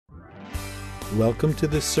Welcome to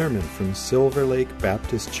this sermon from Silver Lake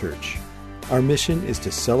Baptist Church. Our mission is to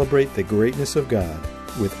celebrate the greatness of God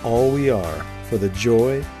with all we are for the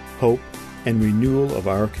joy, hope, and renewal of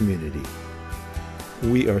our community.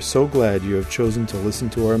 We are so glad you have chosen to listen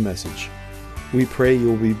to our message. We pray you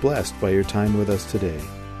will be blessed by your time with us today.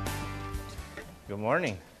 Good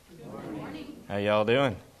morning. Good morning. How y'all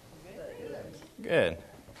doing? Good.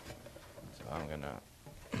 So I'm going to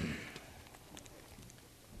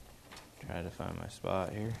try to find my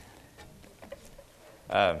spot here.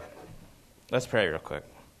 Let's pray real quick.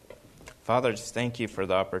 Father, just thank you for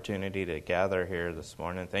the opportunity to gather here this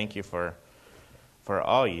morning. Thank you for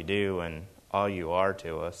all you do and all you are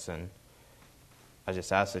to us. And I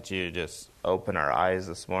just ask that you just open our eyes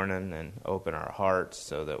this morning and open our hearts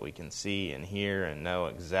so that we can see and hear and know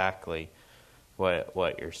exactly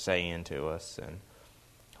what you're saying to us. And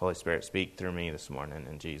Holy Spirit, speak through me this morning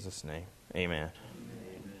in Jesus' name. Amen.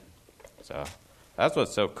 So that's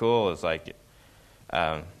what's so cool is like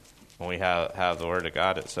when we have the Word of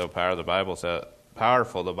God, it's so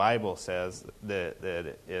powerful. The Bible says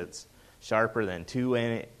that it's sharper than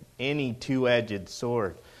any two-edged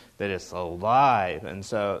sword, that it's alive. And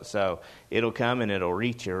so it'll come and it'll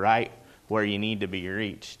reach you right where you need to be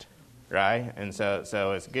reached, right? And so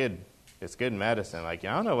it's good. It's good medicine. Like,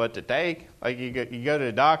 I don't know what to take. Like you go to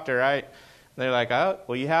the doctor, right? They're like, oh,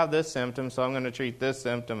 well, you have this symptom, so I'm going to treat this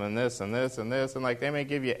symptom and this and this and this. And, like, they may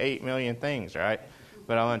give you 8 million things, right?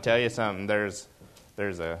 But I want to tell you something. There's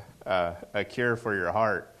a cure for your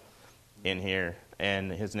heart in here,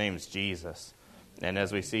 and his name's Jesus. And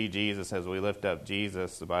as we see Jesus, as we lift up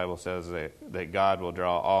Jesus, the Bible says that God will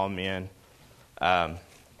draw all men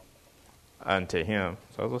unto him.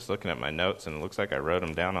 So I was just looking at my notes, and it looks like I wrote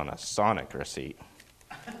them down on a Sonic receipt.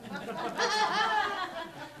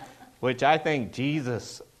 Which I thank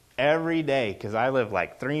Jesus every day, because I live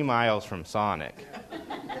like 3 miles from Sonic.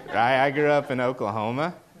 Right? I grew up in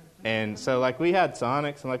Oklahoma, and so like we had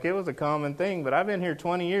Sonics, and like it was a common thing, but I've been here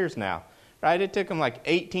 20 years now. Right? It took them like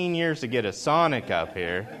 18 years to get a Sonic up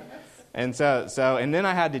here. And so and then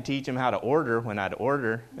I had to teach them how to order when I'd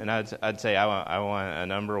order, and I'd say, I want a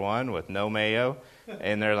number 1 with no mayo.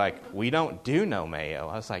 And they're like, we don't do no mayo.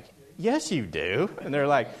 I was like, yes, you do. And they're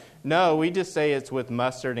like, no, we just say it's with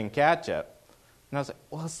mustard and ketchup. And I was like,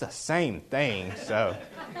 well, it's the same thing. So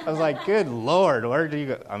I was like, good Lord, where do you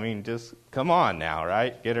go? I mean, just come on now,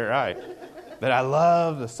 right? Get it right. But I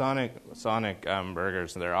love the Sonic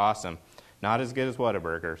burgers. They're awesome. Not as good as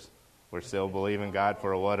Whataburgers. We're still believing God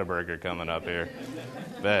for a Whataburger coming up here.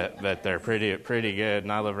 But they're pretty good,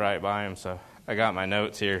 and I live right by them. So I got my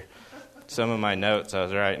notes here. Some of my notes I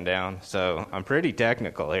was writing down. So I'm pretty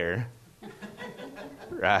technical here.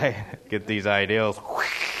 Right? Get these ideals.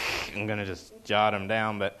 I'm going to just jot them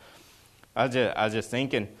down. But I was just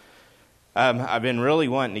thinking, I've been really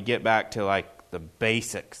wanting to get back to like the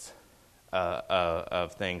basics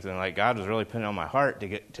of things. And like God was really putting on my heart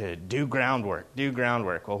to do groundwork.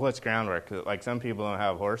 Well, what's groundwork? Like some people don't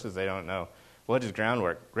have horses. They don't know. What is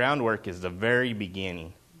groundwork? Groundwork is the very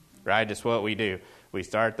beginning. Right? It's what we do. We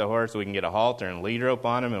start the horse. We can get a halter and lead rope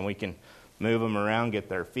on them, and we can move them around, get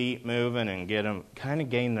their feet moving, and get them kind of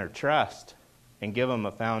gain their trust and give them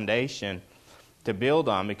a foundation to build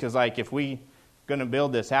on. Because, like, if we going to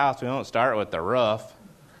build this house, we don't start with the roof.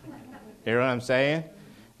 You know what I'm saying?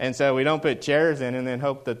 And so we don't put chairs in and then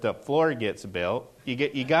hope that the floor gets built.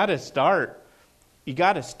 You got to start. You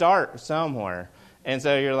got to start somewhere. And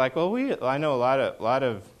so you're like, well, I know a lot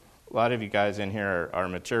of you guys in here are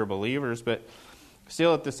mature believers, but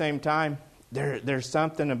still at the same time, There's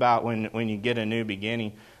something about when you get a new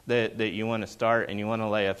beginning that you want to start and you want to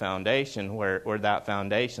lay a foundation where that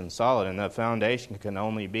foundation's solid. And the foundation can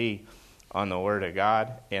only be on the Word of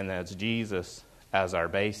God, and that's Jesus as our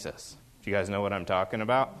basis. Do you guys know what I'm talking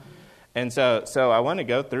about? And so I want to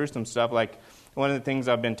go through some stuff. Like one of the things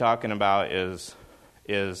I've been talking about is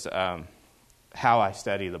how I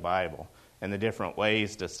study the Bible and the different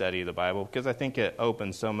ways to study the Bible, because I think it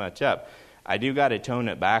opens so much up. I do got to tone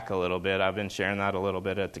it back a little bit. I've been sharing that a little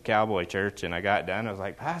bit at the Cowboy Church, and I got done. I was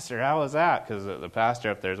like, Pastor, how was that? Because the pastor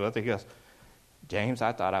up there is with me. He goes, James,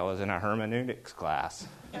 I thought I was in a hermeneutics class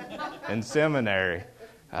in seminary.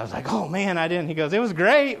 I was like, oh, man, I didn't. He goes, it was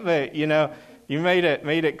great, but, you made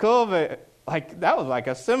it cool, but like that was like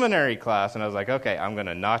a seminary class. And I was like, okay, I'm going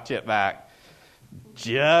to notch it back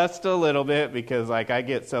just a little bit because, like, I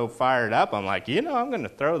get so fired up. I'm like, I'm going to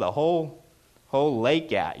throw the whole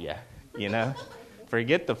lake at you.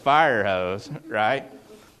 Forget the fire hose, right?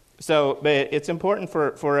 So, but it's important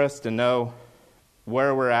for us to know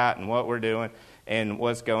where we're at and what we're doing and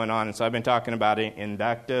what's going on. And so I've been talking about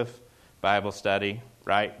inductive Bible study,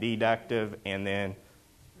 right? Deductive, and then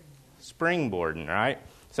springboarding, right?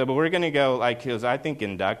 So, but we're going to go, because I think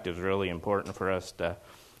inductive is really important for us to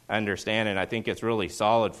understand, and I think it's really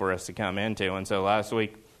solid for us to come into. And so last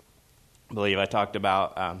week, I believe I talked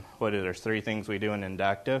about, there's 3 things we do in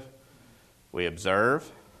inductive. We observe,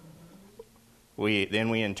 then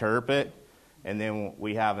we interpret, and then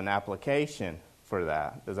we have an application for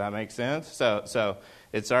that. Does that make sense? So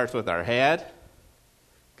it starts with our head,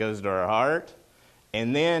 goes to our heart,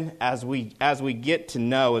 and then as we get to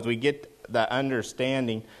know, as we get the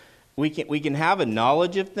understanding, we can have a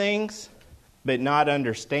knowledge of things, but not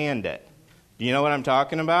understand it. Do you know what I'm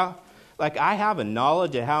talking about? Like, I have a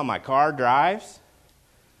knowledge of how my car drives,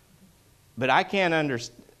 but I can't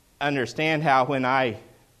understand how when I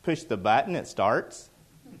push the button it starts,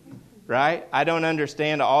 right? I don't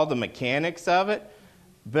understand all the mechanics of it,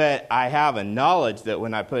 but I have a knowledge that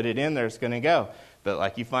when I put it in there, it's going to go. But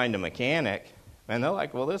like, you find a mechanic, and they're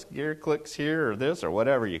like, well, this gear clicks here or this or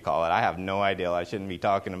whatever you call it. I have no idea. I shouldn't be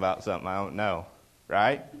talking about something I don't know,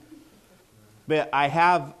 right? But I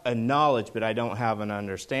have a knowledge, but I don't have an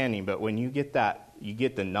understanding. But when you get that, you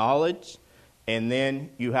get the knowledge, and then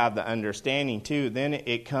you have the understanding too, then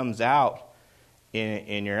it comes out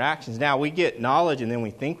in your actions. Now, we get knowledge, and then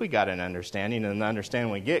we think we got an understanding, and the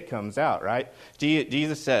understanding we get comes out, right?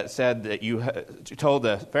 Jesus said that you told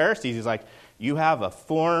the Pharisees, he's like, you have a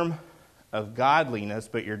form of godliness,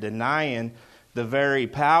 but you're denying the very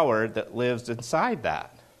power that lives inside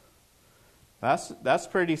that. That's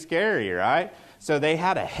pretty scary, right? So they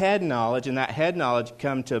had a head knowledge, and that head knowledge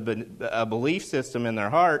come to a belief system in their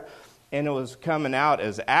heart, and it was coming out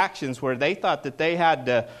as actions where they thought that they had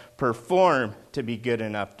to perform to be good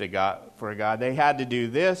enough for God. They had to do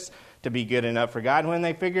this to be good enough for God. And when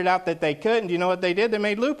they figured out that they couldn't, do you know what they did? They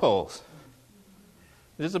made loopholes.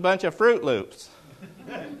 Just a bunch of Fruit Loops.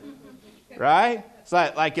 Right? It's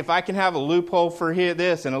like if I can have a loophole for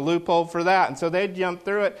this and a loophole for that. And so they jump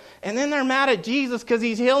through it. And then they're mad at Jesus because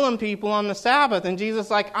he's healing people on the Sabbath. And Jesus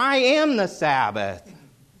is like, I am the Sabbath.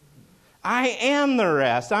 I am the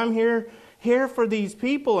rest. I'm here for these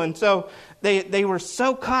people. And so they were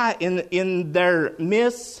so caught in their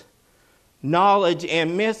misknowledge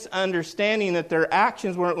and misunderstanding that their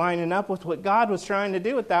actions weren't lining up with what God was trying to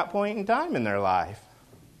do at that point in time in their life.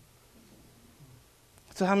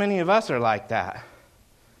 So how many of us are like that?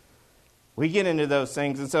 We get into those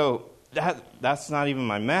things, and so that's not even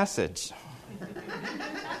my message.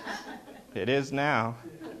 It is now.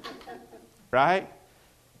 Right?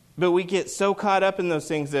 But we get so caught up in those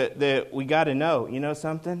things that we got to know. You know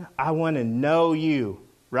something? I want to know you,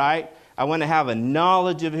 right? I want to have a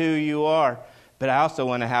knowledge of who you are, but I also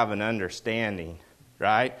want to have an understanding,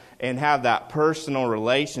 right? And have that personal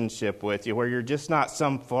relationship with you where you're just not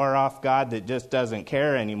some far-off God that just doesn't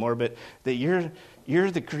care anymore, but that you're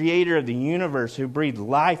the creator of the universe who breathed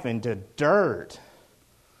life into dirt.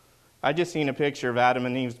 I just seen a picture of Adam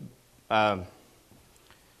and Eve's, what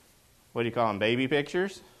do you call them, baby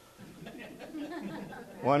pictures?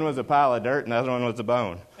 One was a pile of dirt and the other one was a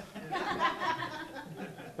bone. I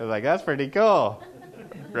was like, that's pretty cool,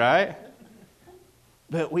 right?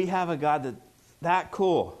 But we have a God that's that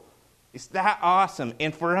cool. It's that awesome.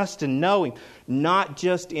 And for us to know him, not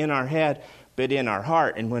just in our head, but in our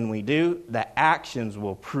heart. And when we do, the actions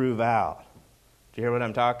will prove out. Do you hear what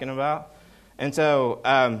I'm talking about? And so,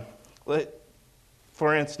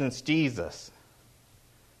 for instance, Jesus,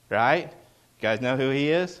 right? You guys know who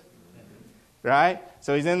he is? Right?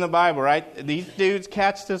 So he's in the Bible, right? These dudes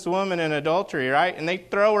catch this woman in adultery, right? And they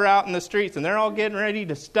throw her out in the streets, and they're all getting ready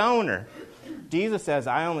to stone her. Jesus says,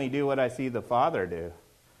 I only do what I see the Father do.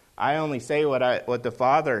 I only say what the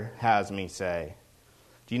Father has me say.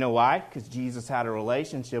 Do you know why? Because Jesus had a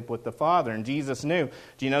relationship with the Father, and Jesus knew.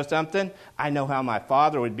 Do you know something? I know how my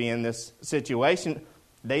Father would be in this situation.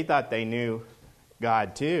 They thought they knew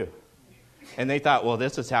God too. And they thought, well,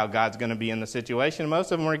 this is how God's going to be in the situation.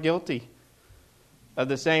 Most of them were guilty of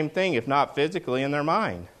the same thing, if not physically, in their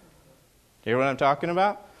mind. Do you hear what I'm talking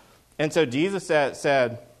about? And so Jesus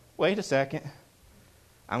said, wait a second.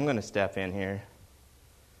 I'm going to step in here.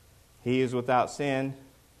 He is without sin.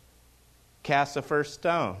 Cast the first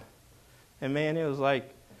stone. And man, it was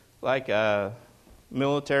like a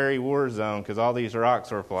military war zone because all these rocks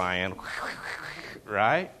were flying.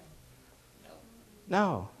 Right?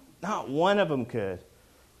 No, not one of them could.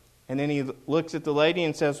 And then he looks at the lady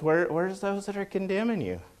and says, where's those that are condemning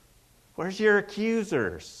you? Where's your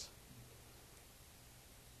accusers?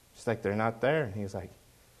 She's like, they're not there. And he's like,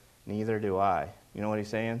 neither do I. You know what he's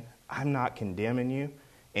saying? I'm not condemning you.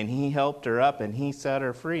 And he helped her up and he set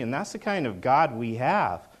her free. And that's the kind of God we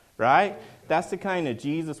have, right? That's the kind of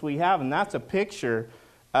Jesus we have, and that's a picture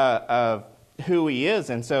of who he is.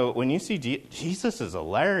 And so when you see Jesus is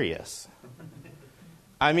hilarious.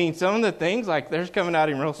 I mean, some of the things, like, they're coming at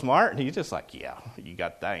him real smart, and he's just like, yeah, you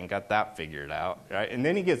got that figured out, right? And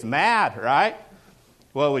then he gets mad, right?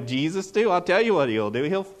 What would Jesus do? I'll tell you what he'll do.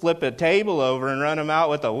 He'll flip a table over and run him out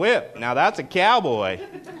with a whip. Now, that's a cowboy.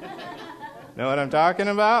 Know what I'm talking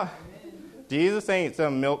about? Jesus ain't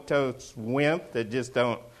some milquetoast wimp that just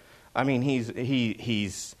don't. I mean,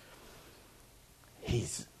 he's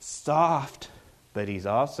soft, but he's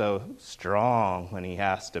also strong when he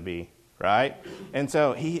has to be, right? And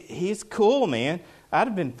so he's cool, man.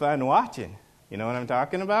 That'd have been fun watching. You know what I'm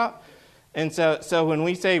talking about? And so when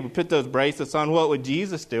we say we put those bracelets on, what would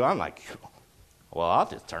Jesus do? I'm like, well, I'll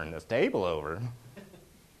just turn this table over,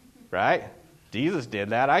 right? Jesus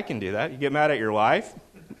did that. I can do that. You get mad at your wife?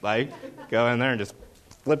 Like, go in there and just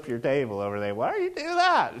flip your table over there. Why do you do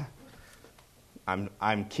that?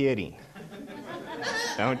 I'm kidding.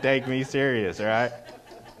 Don't take me serious, right?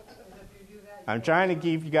 I'm trying to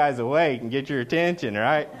keep you guys awake and get your attention,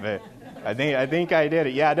 right? But I think I did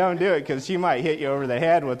it. Yeah, don't do it, because she might hit you over the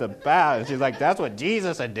head with a bat. And she's like, that's what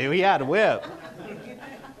Jesus would do. He had a whip.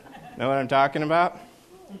 Know what I'm talking about?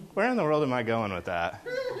 Where in the world am I going with that?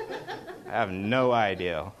 I have no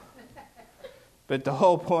idea. But the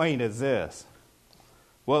whole point is this.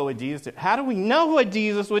 What would Jesus do? How do we know what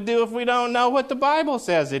Jesus would do if we don't know what the Bible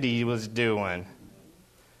says that he was doing?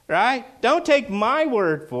 Right? Don't take my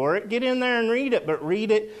word for it. Get in there and read it, but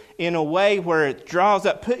read it in a way where it draws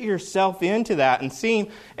up. Put yourself into that and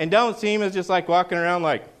don't see him as just like walking around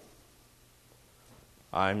like,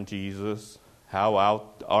 I'm Jesus. How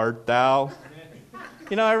art thou?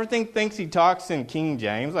 You know, everything thinks he talks in King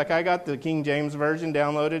James. Like, I got the King James version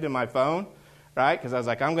downloaded in my phone, right? Because I was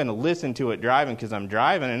like, I'm going to listen to it driving because I'm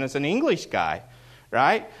driving, and it's an English guy,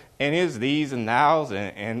 right? And his these and thous,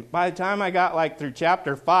 and by the time I got like through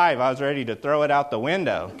chapter 5, I was ready to throw it out the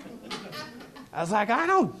window. I was like, I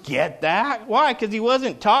don't get that. Why? Because he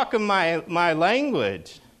wasn't talking my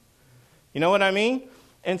language. You know what I mean?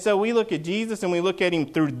 And so we look at Jesus and we look at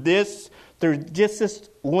him through just this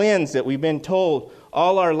lens that we've been told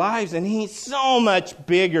all our lives, and he's so much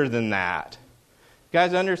bigger than that. You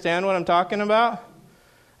guys understand what I'm talking about?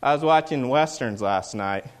 I was watching Westerns last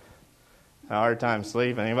night. A hard time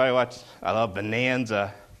sleeping. Anybody watch? I love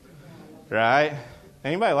Bonanza, right?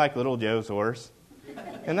 Anybody like Little Joe's horse?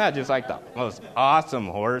 Isn't that just like the most awesome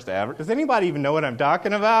horse ever? Does anybody even know what I'm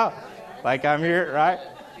talking about? Like, I'm here, right?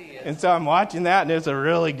 And so I'm watching that, and it's a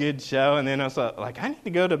really good show. And then I was like, I need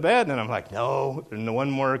to go to bed. And I'm like, no, there's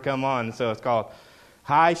one more to come on. So it's called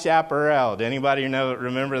High Chaparral. Did anybody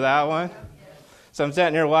remember that one? So I'm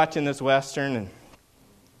sitting here watching this Western, and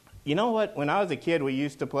you know what? When I was a kid, we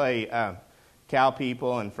used to play Cow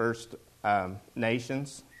People and First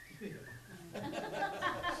Nations.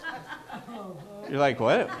 You're like,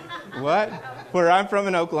 what? What? Where I'm from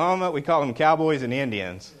in Oklahoma, we call them Cowboys and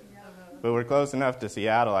Indians. But we're close enough to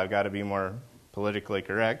Seattle, I've got to be more politically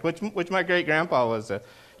correct, which my great-grandpa was a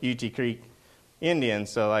UT Creek Indian.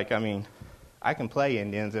 So, like, I mean, I can play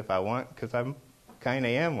Indians if I want because I kind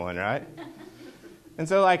of am one, right? And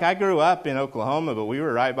so, like, I grew up in Oklahoma, but we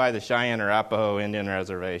were right by the Cheyenne Arapaho Indian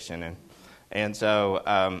Reservation. And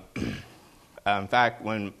so, in fact,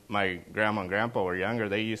 when my grandma and grandpa were younger,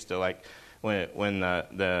 they used to, like, when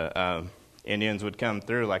the Indians would come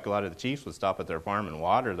through, like, a lot of the chiefs would stop at their farm and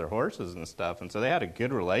water their horses and stuff. And so they had a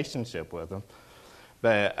good relationship with them.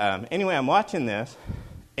 But anyway, I'm watching this,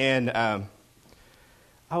 and I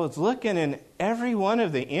was looking, and every one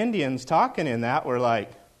of the Indians talking in that were like,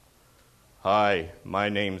 hi, my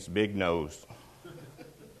name's Big Nose.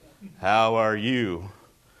 How are you?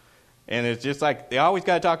 And it's just like, they always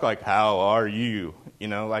got to talk like, how are you? You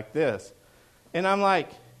know, like this. And I'm like,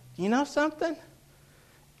 you know something?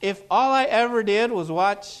 If all I ever did was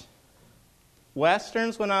watch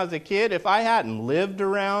Westerns when I was a kid, if I hadn't lived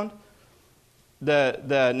around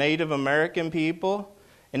the Native American people,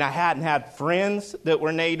 and I hadn't had friends that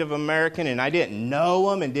were Native American, and I didn't know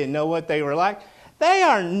them and didn't know what they were like, they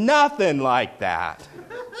are nothing like that.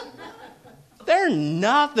 They're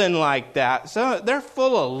nothing like that. So they're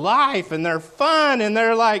full of life, and they're fun, and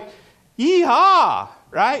they're like, yee-haw,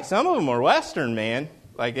 right? Some of them are Western, man.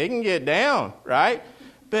 Like, they can get down, right?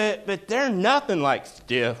 But they're nothing like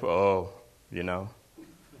stiff, you know.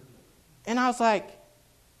 And I was like,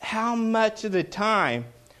 how much of the time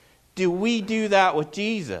do we do that with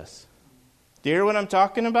Jesus? Do you hear what I'm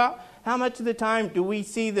talking about? How much of the time do we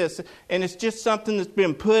see this, and it's just something that's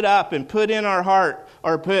been put up and put in our heart,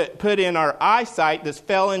 or put in our eyesight that's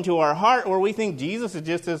fell into our heart, where we think Jesus is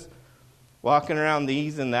just this walking around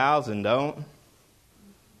these and thous and don't.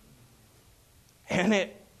 And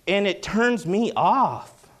it turns me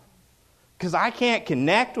off because I can't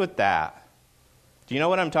connect with that. Do you know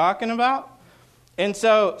what I'm talking about? And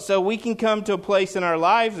so we can come to a place in our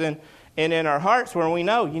lives and in our hearts where we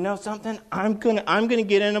know, you know something, I'm gonna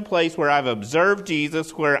get in a place where I've observed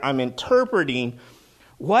Jesus, where I'm interpreting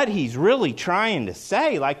what he's really trying to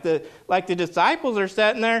say. Like the disciples are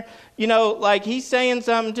sitting there, you know, like he's saying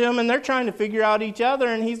something to them and they're trying to figure out each other,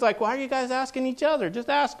 and he's like, why are you guys asking each other? Just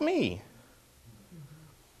ask me.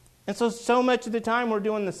 And so much of the time we're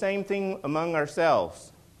doing the same thing among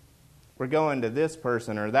ourselves. We're going to this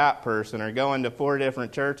person or that person, or going to 4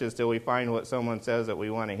 different churches till we find what someone says that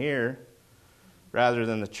we want to hear, rather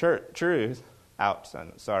than the truth. Ouch,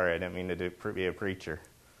 son. Sorry, I didn't mean to be a preacher.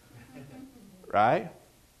 Right?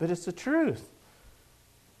 But it's the truth.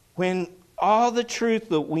 When all the truth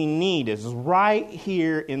that we need is right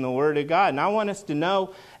here in the Word of God. And I want us to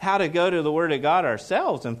know how to go to the Word of God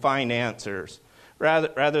ourselves and find answers,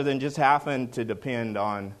 rather than just having to depend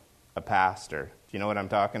on a pastor. Do you know what I'm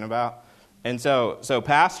talking about? And so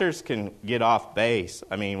pastors can get off base.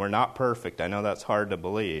 I mean, we're not perfect. I know that's hard to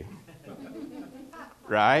believe.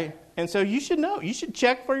 Right? And so you should know. You should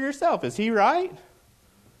check for yourself. Is he right?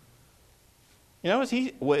 You know,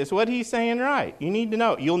 is what he's saying right? You need to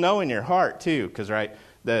know. You'll know in your heart too, because right,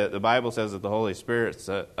 the Bible says that the Holy Spirit's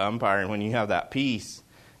the umpire, and when you have that peace,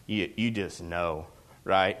 you just know,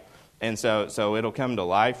 right? And so it'll come to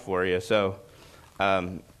life for you. So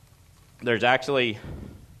there's actually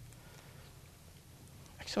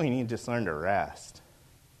you need to just learn to rest.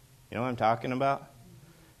 You know what I'm talking about?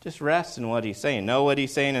 Just rest in what he's saying. Know what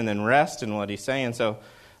he's saying and then rest in what he's saying. So,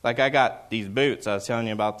 like I got these boots. I was telling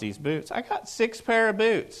you about these boots. I got 6 pair of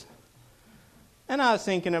boots. And I was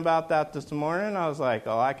thinking about that this morning. I was like,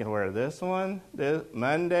 I can wear this one this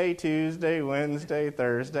Monday, Tuesday, Wednesday,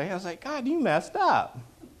 Thursday. I was like, God, you messed up.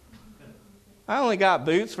 I only got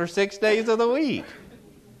boots for 6 days of the week.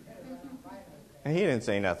 And he didn't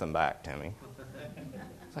say nothing back to me.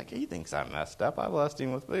 It's like, he thinks I messed up. I blessed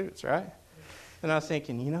him with boots, right? And I was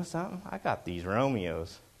thinking, you know something? I got these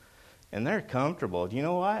Romeos, and they're comfortable. Do you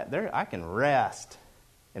know what? I can rest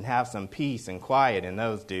and have some peace and quiet in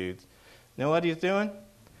those dudes. You know what he's doing?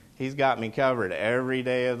 He's got me covered every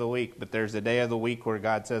day of the week. But there's a day of the week where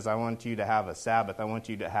God says, I want you to have a Sabbath. I want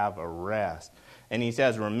you to have a rest. And he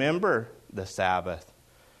says, remember the Sabbath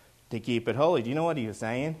to keep it holy. Do you know what he was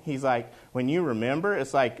saying? He's like, when you remember,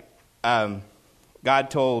 it's like God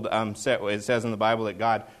told, it says in the Bible that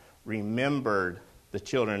God remembered the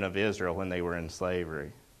children of Israel when they were in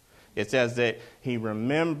slavery. It says that he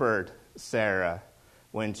remembered Sarah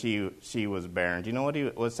when she was barren. Do you know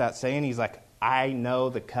what's that saying? He's like, I know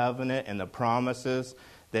the covenant and the promises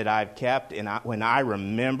that I've kept, and when I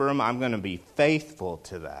remember them, I'm going to be faithful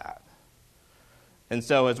to that. And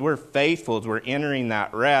so as we're faithful, as we're entering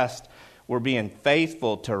that rest, we're being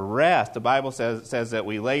faithful to rest. The Bible says that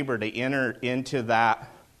we labor to enter into that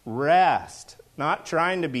rest. Not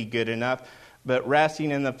trying to be good enough, but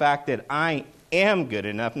resting in the fact that I am good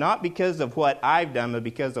enough. Not because of what I've done, but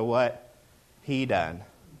because of what he done.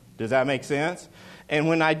 Does that make sense? And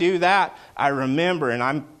when I do that, I remember, and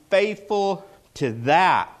I'm faithful to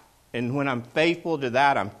that. And when I'm faithful to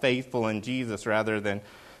that, I'm faithful in Jesus rather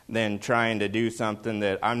than trying to do something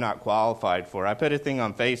that I'm not qualified for. I put a thing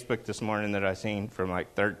on Facebook this morning that I seen from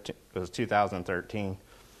it was 2013.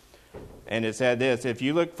 And it said this: if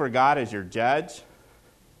you look for God as your judge,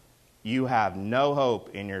 you have no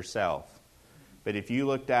hope in yourself. But if you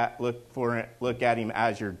look at him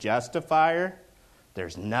as your justifier,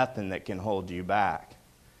 there's nothing that can hold you back.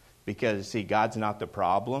 Because, see, God's not the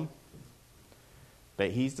problem,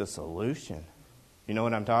 but he's the solution. You know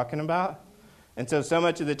what I'm talking about? And so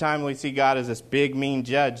much of the time we see God as this big, mean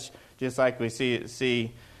judge, just like we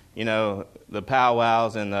see the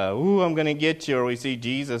powwows and the, ooh, I'm going to get you, or we see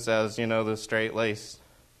Jesus as, the straight-laced.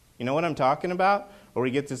 You know what I'm talking about? Or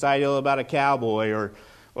we get this ideal about a cowboy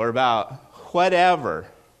or about whatever.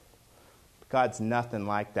 God's nothing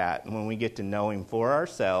like that. And when we get to know him for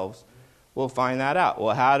ourselves, we'll find that out.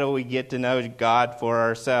 Well, how do we get to know God for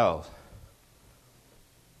ourselves?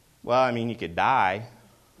 Well, I mean, you could die.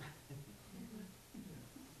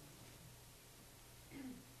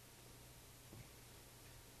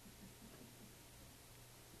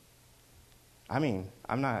 I mean,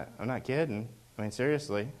 I'm not kidding. I mean,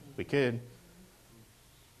 seriously, we could.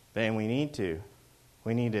 Then we need to.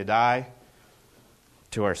 We need to die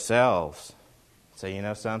to ourselves. Say, you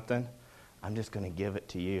know something? I'm just going to give it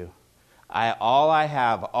to you. All I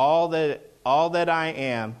have, all that I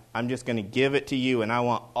am, I'm just going to give it to you, and I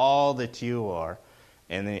want all that you are.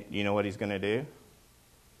 And then you know what he's going to do?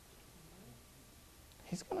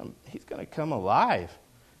 He's going to come alive.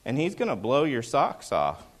 And he's going to blow your socks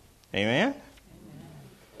off. Amen?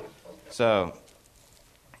 So,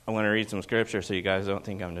 I want to read some scripture so you guys don't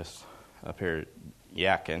think I'm just up here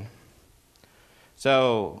yakking.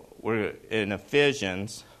 So, we're in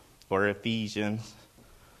Ephesians.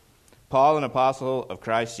 Paul, an apostle of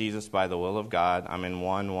Christ Jesus by the will of God. I'm in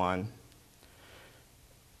 1:1.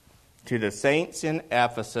 To the saints in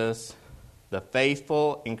Ephesus, the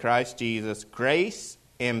faithful in Christ Jesus, grace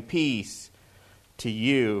and peace to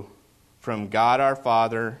you from God our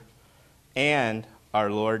Father and our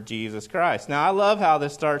Lord Jesus Christ. Now, I love how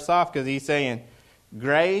this starts off because he's saying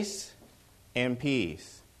grace and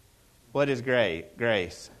peace. What is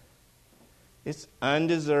grace? It's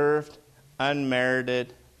undeserved,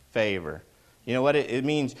 unmerited favor. You know what it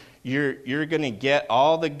means? You're going to get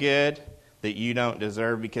all the good that you don't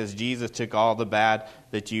deserve because Jesus took all the bad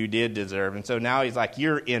that you did deserve. And so now he's like,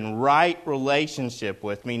 you're in right relationship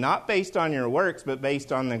with me, not based on your works, but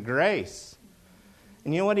based on the grace.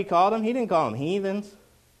 And you know what he called them? He didn't call them heathens.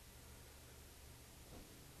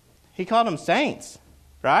 He called them saints,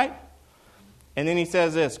 right? And then he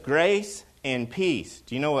says this, grace and peace.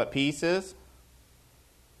 Do you know what peace is?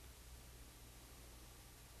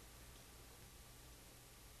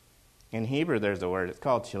 In Hebrew, there's a word. It's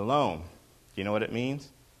called shalom. Do you know what it means?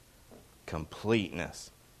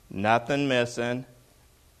 Completeness. Nothing missing,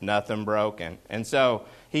 nothing broken. And so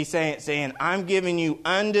he's saying, I'm giving you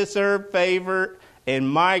undeserved favor and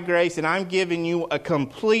my grace, and I'm giving you a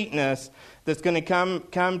completeness that's going to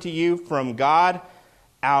come to you from God,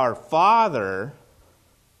 our Father.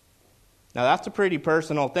 Now that's a pretty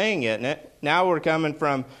personal thing, isn't it? Now we're coming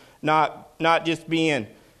from not just being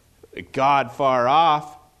God far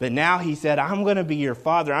off, but now he said, I'm going to be your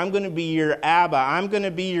father. I'm going to be your Abba. I'm going to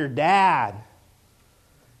be your dad.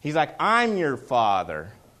 He's like, I'm your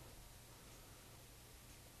father.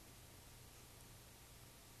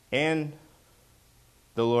 And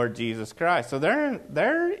the Lord Jesus Christ. So they're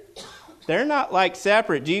not like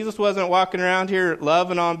separate. Jesus wasn't walking around here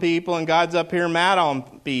loving on people and God's up here mad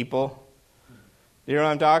on people. You know what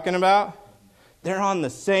I'm talking about? They're on the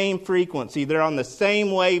same frequency. They're on the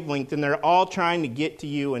same wavelength, and they're all trying to get to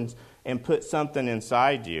you and put something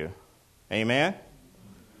inside you. Amen?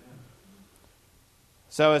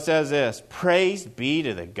 So it says this, praise be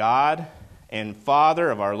to the God and Father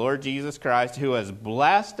of our Lord Jesus Christ, who has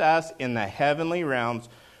blessed us in the heavenly realms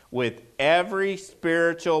with every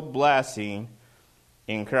spiritual blessing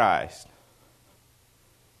in Christ.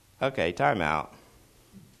 Okay, time out.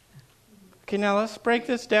 Okay, now let's break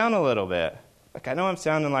this down a little bit. Look, I know I'm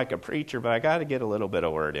sounding like a preacher, but I got to get a little bit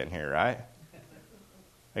of word in here, right?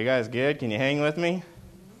 Are you guys good? Can you hang with me?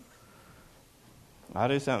 I'll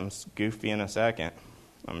do something goofy in a second,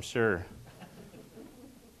 I'm sure.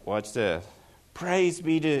 Watch this. Praise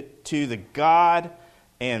be to the God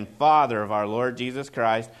and Father of our Lord Jesus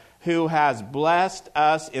Christ, who has blessed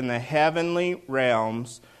us in the heavenly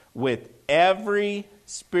realms with every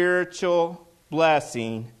spiritual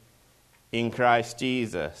blessing in Christ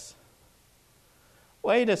Jesus.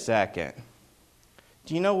 Wait a second.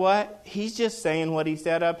 Do you know what? He's just saying what he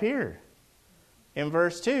said up here in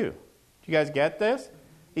verse 2. Do you guys get this?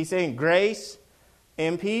 He's saying grace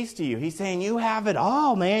and peace to you. He's saying you have it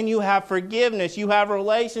all, man. You have forgiveness. You have a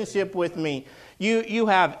relationship with me. You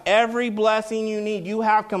have every blessing you need. You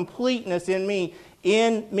have completeness in me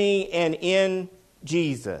and in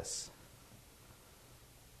Jesus.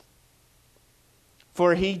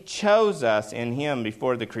 For he chose us in him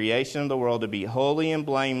before the creation of the world to be holy and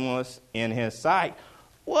blameless in his sight.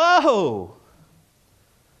 Whoa!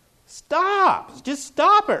 Stop. Just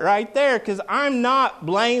stop it right there, because I'm not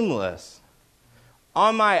blameless.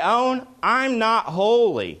 On my own, I'm not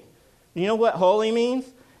holy. You know what holy means?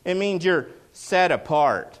 It means you're set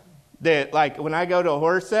apart. That, like, when I go to a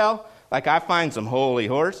horse sale, like, I find some holy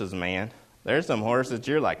horses, man. There's some horses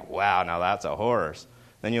you're like, wow, now that's a horse.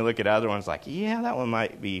 Then you look at other ones like, yeah, that one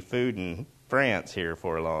might be food in France here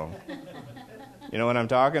for long. You know what I'm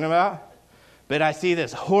talking about? But I see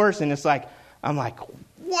this horse and it's like, I'm like,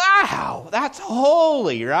 wow, that's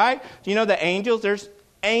holy, right? Do you know the angels? There's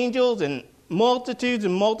angels and multitudes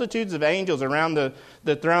of angels around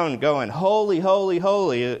the throne going, holy, holy,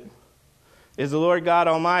 holy is the Lord God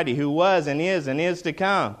Almighty, who was and is to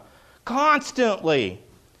come. Constantly.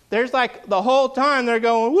 There's like the whole time they're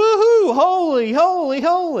going, woohoo, holy, holy,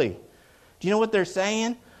 holy. Do you know what they're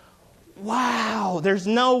saying? Wow, there's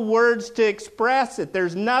no words to express it.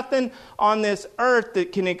 There's nothing on this earth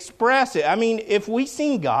that can express it. I mean, if we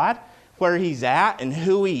seen God where he's at and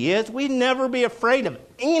who he is, we'd never be afraid of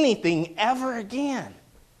anything ever again.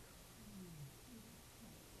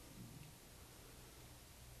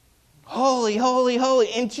 Holy, holy,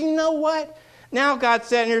 holy. And you know what? Now God's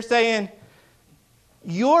sitting here saying,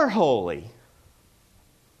 you're holy.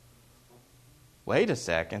 Wait a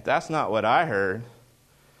second, that's not what I heard.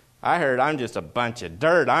 I heard I'm just a bunch of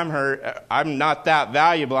dirt. I'm not that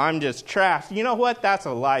valuable. I'm just trash. You know what? That's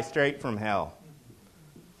a lie straight from hell.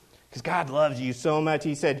 Because God loves you so much.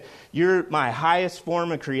 He said, you're my highest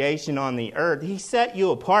form of creation on the earth. He set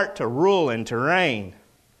you apart to rule and to reign.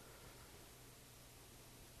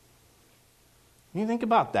 You think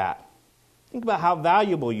about that. Think about how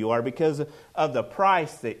valuable you are because of the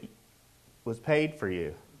price that was paid for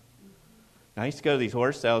you. Now, I used to go to these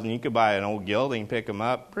horse sales, and you could buy an old gelding, pick them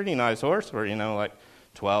up. Pretty nice horse for, like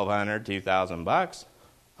 $1,200, $2,000.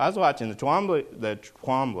 I was watching the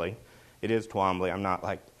Twombly. It is Twombly. I'm not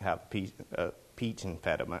have peach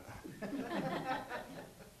impediment.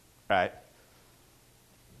 Right?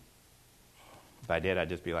 If I did, I'd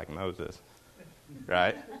just be like Moses.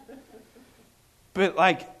 Right? But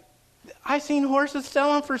I seen horses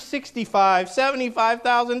selling for $65,000,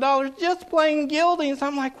 $75,000 just plain geldings.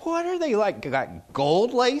 I'm like, what are they got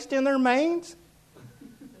gold laced in their manes?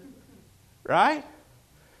 Right?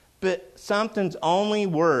 But something's only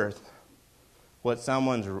worth what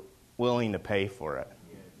someone's willing to pay for it.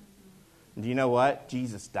 Do you know what?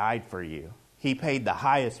 Jesus died for you. He paid the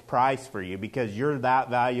highest price for you because you're that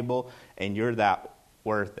valuable and you're that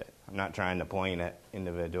worth it. I'm not trying to point at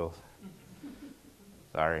individuals.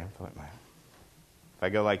 Sorry. If I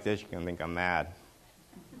go like this, you're going to think I'm mad.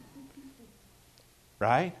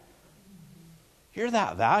 Right? You're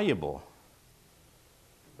that valuable.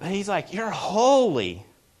 But he's like, you're holy.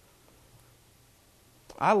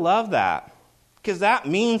 I love that. Because that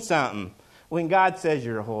means something when God says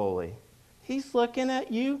you're holy. He's looking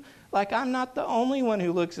at you like I'm not the only one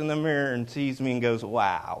who looks in the mirror and sees me and goes,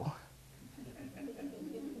 wow.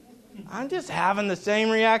 I'm just having the same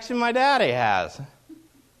reaction my daddy has.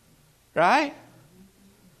 Right?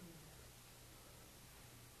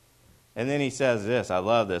 And then he says this, I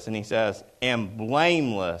love this, and he says, and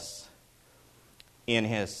blameless in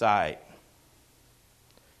his sight.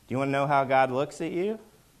 Do you want to know how God looks at you?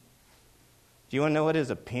 Do you want to know what his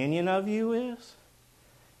opinion of you is?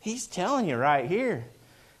 He's telling you right here.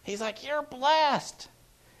 He's like, you're blessed.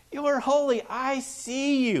 You are holy. I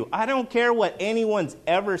see you. I don't care what anyone's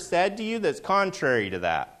ever said to you that's contrary to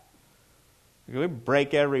that. We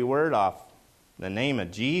break every word off in the name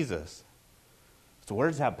of Jesus. So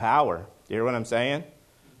words have power. You hear what I'm saying?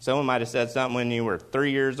 Someone might have said something when you were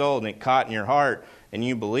 3 years old and it caught in your heart and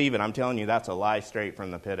you believe it. I'm telling you, that's a lie straight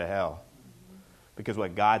from the pit of hell. Because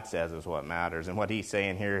what God says is what matters. And what he's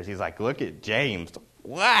saying here is he's like, look at James.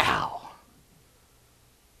 Wow.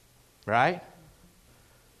 Right?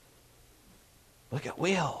 Look at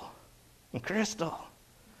Will and Crystal.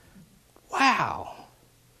 Wow.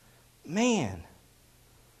 Man,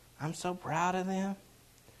 I'm so proud of them.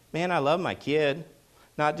 Man, I love my kid.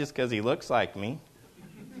 Not just because he looks like me.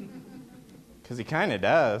 Because he kind of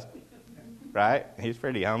does. Right? He's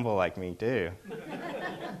pretty humble like me too.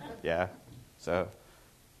 Yeah. So,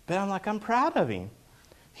 but I'm like, I'm proud of him.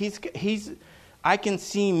 I can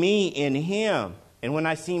see me in him. And when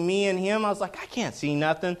I see me in him, I was like, I can't see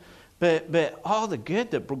nothing but all the good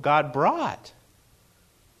that God brought.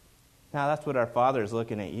 Now, that's what our Father is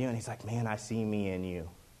looking at you, and he's like, man, I see me in you.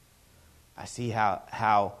 I see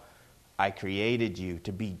how I created you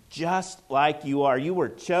to be just like you are. You were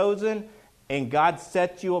chosen, and God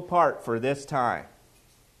set you apart for this time.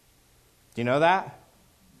 Do you know that?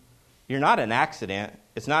 You're not an accident.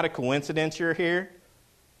 It's not a coincidence you're here.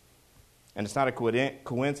 And it's not a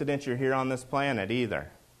coincidence you're here on this planet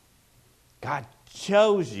either. God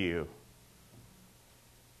chose you.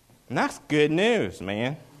 And that's good news,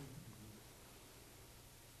 man.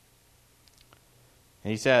 And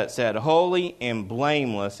he said, holy and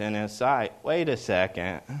blameless in his sight. Wait a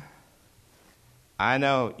second. I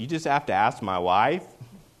know, you just have to ask my wife.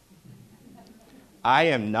 I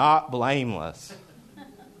am not blameless.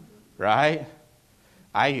 Right?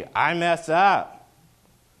 I mess up.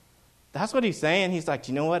 That's what he's saying. He's like,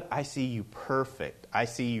 you know what? I see you perfect. I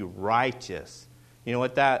see you righteous. You know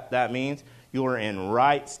what that means? You are in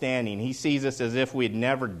right standing. He sees us as if we'd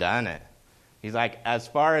never done it. He's like, as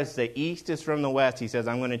far as the east is from the west, he says,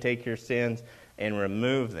 I'm going to take your sins and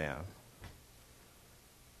remove them.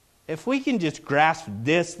 If we can just grasp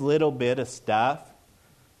this little bit of stuff,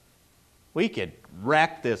 we could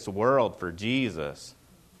wreck this world for Jesus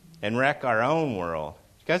and wreck our own world.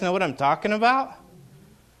 You guys know what I'm talking about?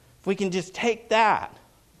 If we can just take that.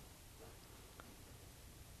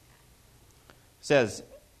 It says,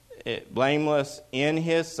 blameless in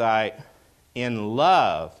his sight, in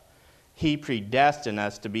love He predestined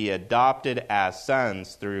us to be adopted as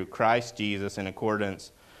sons through Christ Jesus in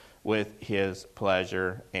accordance with his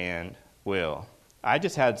pleasure and will. I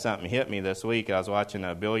just had something hit me this week. I was watching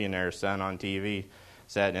a billionaire's son on TV,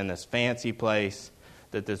 sat in this fancy place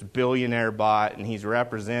that this billionaire bought, and he's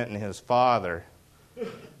representing his father.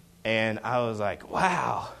 And I was like,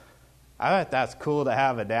 wow, I bet that's cool to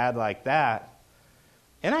have a dad like that.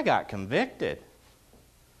 And I got convicted.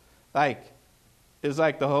 It was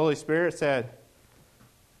like the Holy Spirit said,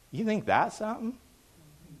 you think that's something?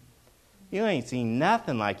 You ain't seen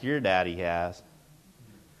nothing like your daddy has.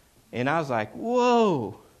 And I was like,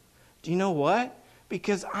 whoa, do you know what?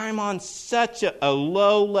 Because I'm on such a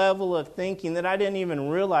low level of thinking that I didn't even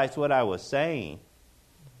realize what I was saying.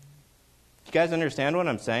 You guys understand what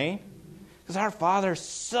I'm saying? Because our Father's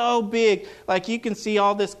so big. Like, you can see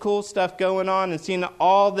all this cool stuff going on and seeing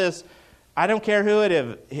all this. I don't care who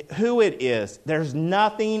it is. There's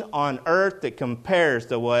nothing on earth that compares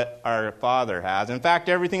to what our Father has. In fact,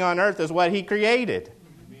 everything on earth is what he created.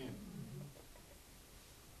 Amen.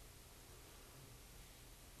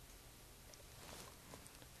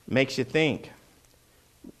 Makes you think.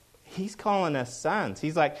 He's calling us sons.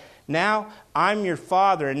 He's like, now I'm your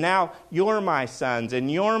father, and now you're my sons, and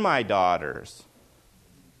you're my daughters.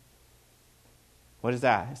 What is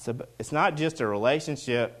that? It's not just a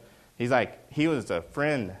relationship. He's like, he was a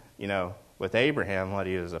friend, with Abraham,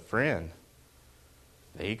 he was a friend.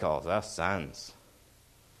 But he calls us sons,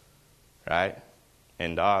 right?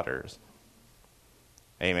 And daughters.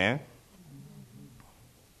 Amen?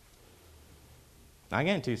 Not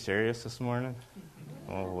getting too serious this morning.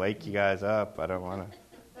 I'll wake you guys up. I don't want to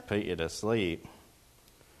put you to sleep.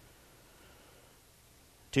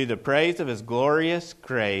 To the praise of his glorious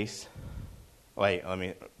grace. Wait, let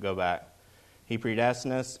me go back. He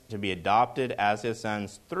predestined us to be adopted as his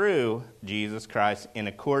sons through Jesus Christ in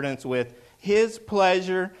accordance with his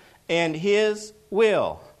pleasure and his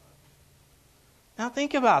will. Now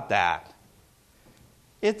think about that.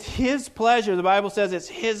 It's his pleasure. The Bible says it's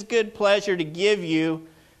his good pleasure to give you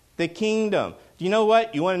the kingdom. Do you know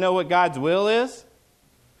what? You want to know what God's will is?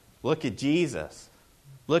 Look at Jesus.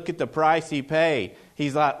 Look at the price he paid.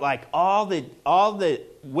 He's like all the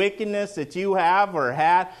wickedness that you have or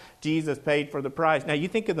had, Jesus paid for the price. Now you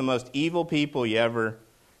think of the most evil people you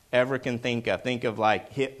ever can think of. Think of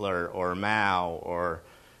like Hitler or Mao or,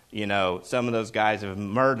 some of those guys have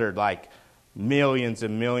murdered like millions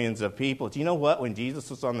and millions of people. Do you know what? When Jesus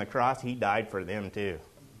was on the cross, he died for them too.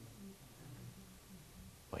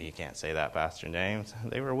 Well, you can't say that, Pastor James.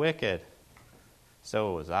 They were wicked.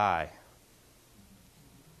 So was I.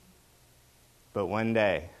 But one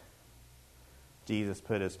day, Jesus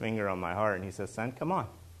put his finger on my heart and he says, son, come on.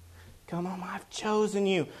 Come on, I've chosen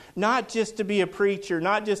you. Not just to be a preacher,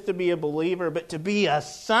 not just to be a believer, but to be a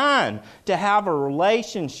son, to have a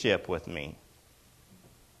relationship with me.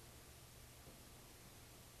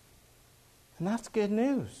 And that's good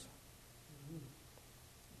news.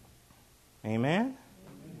 Amen?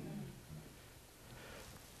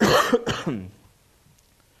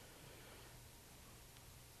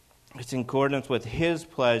 It's in accordance with his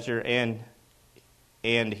pleasure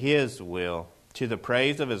and his will, to the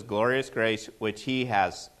praise of his glorious grace, which he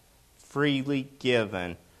has freely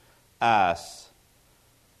given us,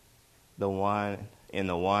 the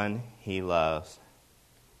one he loves.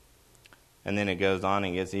 And then it goes on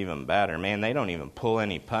and gets even better. Man, they don't even pull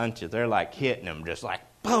any punches. They're like hitting them just like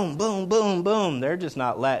boom, boom, boom, boom. They're just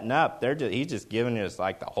not letting up. He's just giving us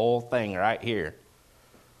like the whole thing right here.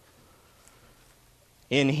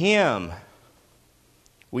 In him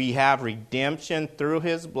we have redemption through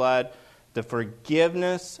his blood, the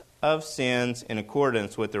forgiveness of sins in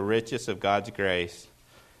accordance with the riches of God's grace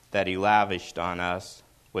that he lavished on us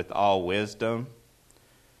with all wisdom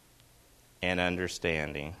and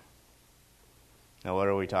understanding. Now, what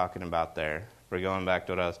are we talking about there? We're going back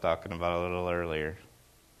to what I was talking about a little earlier.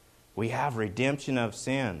 We have redemption of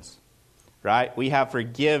sins, right? We have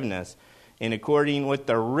forgiveness in according with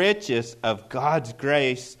the riches of God's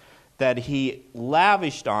grace that he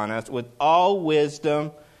lavished on us with all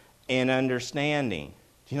wisdom and understanding.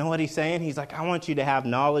 Do you know what he's saying? He's like, I want you to have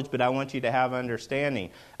knowledge, but I want you to have understanding.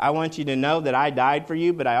 I want you to know that I died for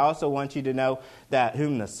you, but I also want you to know that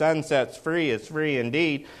whom the Son sets free is free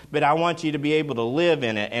indeed. But I want you to be able to live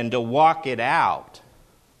in it and to walk it out.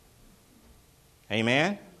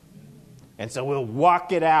 Amen? And so we'll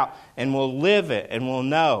walk it out and we'll live it and we'll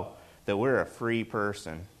know that we're a free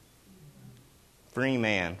person. Free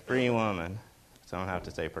man, free woman. So I don't have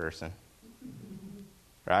to say person.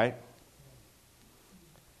 Right?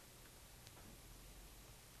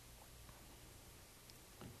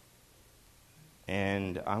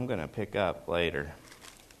 And I'm going to pick up later.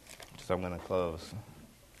 So I'm going to close.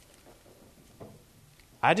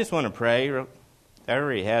 I just want to pray,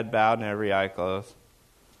 every head bowed and every eye closed.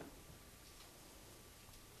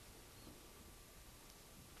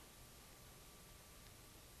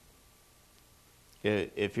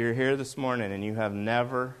 If you're here this morning and you have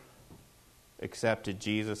never accepted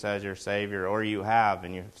Jesus as your Savior, or you have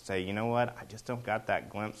and you say, you know what, I just don't got that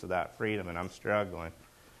glimpse of that freedom and I'm struggling,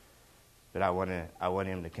 but I want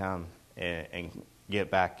Him to come and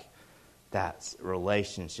get back that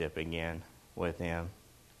relationship again with Him,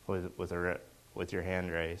 with your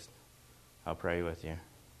hand raised, I'll pray with you.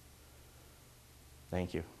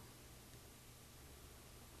 Thank you.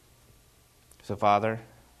 So, Father,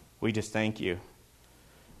 we just thank you.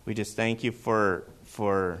 We just thank you for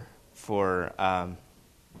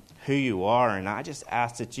who you are, and I just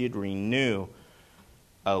ask that you'd renew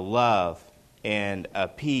a love and a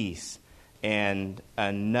peace and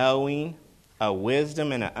a knowing, a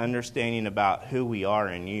wisdom and an understanding about who we are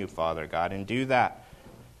in you, Father God, and do that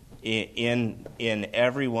in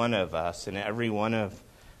every one of us, in every one of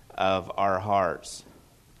our hearts.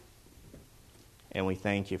 And we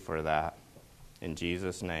thank you for that. In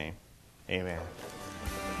Jesus' name, amen.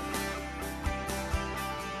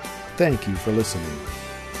 Thank you for listening.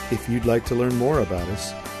 If you'd like to learn more about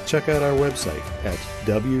us, check out our website at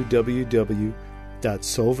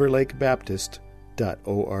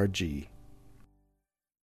www.silverlakebaptist.org.